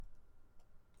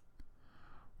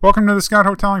Welcome to the Scott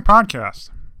Hoteling Podcast.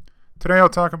 Today I'll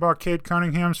talk about Cade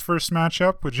Cunningham's first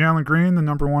matchup with Jalen Green, the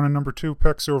number 1 and number 2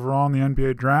 picks overall in the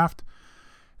NBA draft,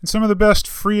 and some of the best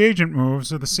free agent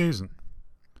moves of the season.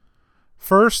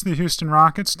 First, the Houston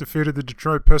Rockets defeated the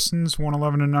Detroit Pistons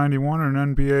 111-91 in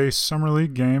an NBA Summer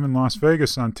League game in Las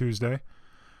Vegas on Tuesday,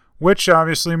 which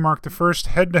obviously marked the first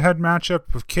head-to-head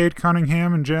matchup of Cade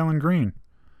Cunningham and Jalen Green.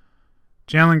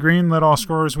 Jalen Green led all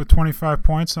scorers with 25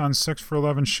 points on 6 for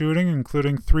 11 shooting,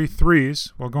 including 3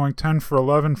 threes, while going 10 for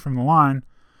 11 from the line.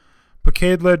 But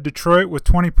Cade led Detroit with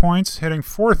 20 points, hitting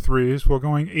 4 threes, while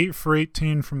going 8 for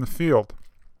 18 from the field.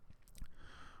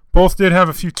 Both did have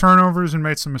a few turnovers and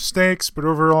made some mistakes, but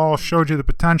overall showed you the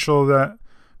potential that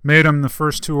made them the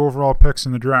first 2 overall picks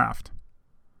in the draft.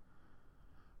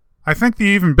 I think the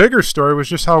even bigger story was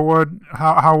just how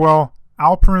well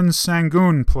Alperen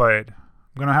Sengun played.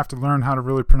 I'm going to have to learn how to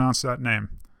really pronounce that name.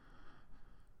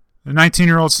 The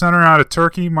 19-year-old center out of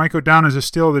Turkey might go down as a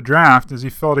steal of the draft as he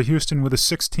fell to Houston with a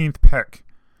 16th pick.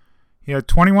 He had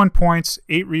 21 points,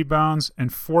 8 rebounds,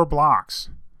 and 4 blocks.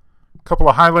 A couple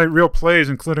of highlight reel plays,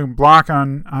 including a block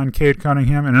on Cade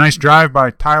Cunningham and a nice drive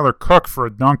by Tyler Cook for a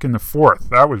dunk in the 4th.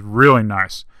 That was really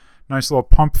nice. Nice little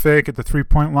pump fake at the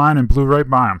three-point line and blew right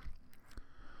by him.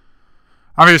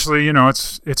 Obviously,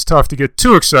 it's tough to get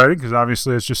too excited because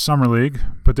obviously it's just Summer League,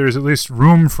 but there's at least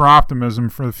room for optimism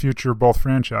for the future of both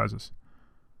franchises.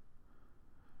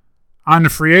 On to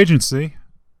free agency,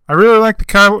 I really like the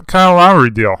Kyle Lowry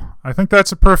deal. I think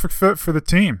that's a perfect fit for the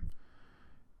team.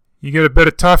 You get a bit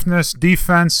of toughness,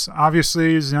 defense.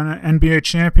 Obviously, he's an NBA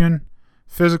champion,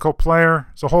 physical player.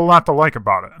 There's a whole lot to like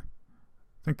about it. I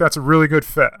think that's a really good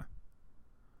fit.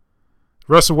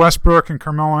 Russell Westbrook and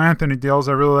Carmelo Anthony deals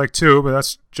I really like too, but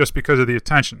that's just because of the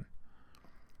attention.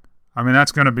 I mean,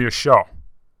 that's going to be a show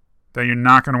that you're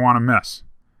not going to want to miss.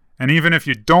 And even if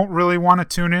you don't really want to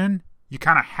tune in, you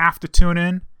kind of have to tune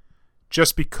in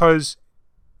just because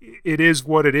it is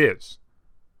what it is,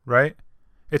 right?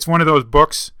 It's one of those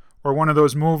books or one of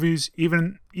those movies,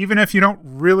 even if you don't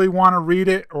really want to read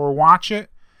it or watch it,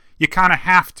 you kind of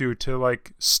have to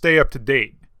like stay up to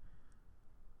date.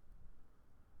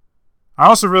 I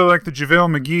also really like the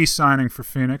JaVale McGee signing for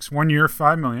Phoenix. 1 year,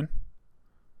 $5 million.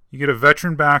 You get a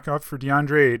veteran backup for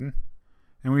DeAndre Ayton.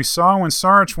 And we saw when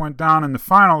Saric went down in the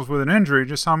finals with an injury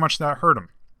just how much that hurt him.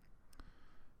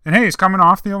 And hey, he's coming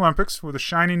off the Olympics with a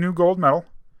shiny new gold medal.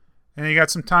 And he got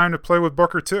some time to play with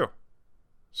Booker too.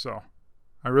 So,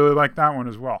 I really like that one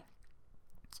as well.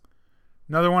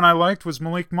 Another one I liked was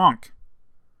Malik Monk.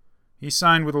 He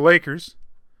signed with the Lakers.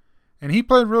 And he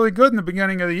played really good in the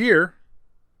beginning of the year.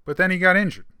 But then he got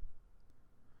injured.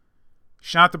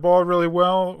 Shot the ball really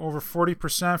well, over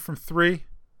 40% from 3.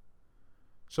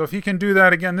 So if he can do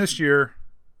that again this year,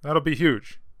 that'll be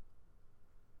huge.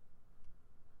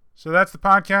 So that's the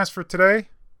podcast for today.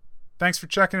 Thanks for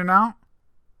checking it out,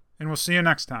 and we'll see you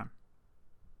next time.